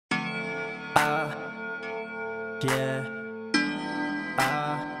Yeah,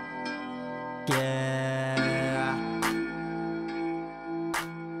 yeah.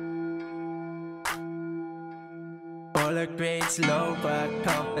 All her grades low, but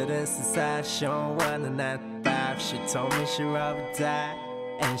confidence inside shown 1 and not 5. She told me she'd rather die,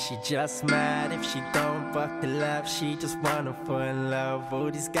 and she just mad if she don't buckle up. She just wanna fall in love.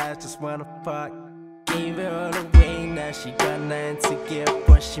 All these guys just wanna fuck. Gave it all away, now she got nothing to give.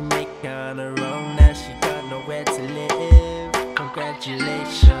 What she make on her own, now she got nowhere to live.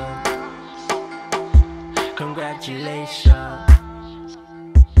 Congratulations, congratulations.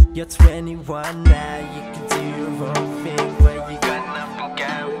 You're 21 now, you can do your own thing, but you got nothing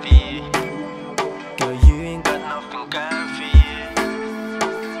guaranteed.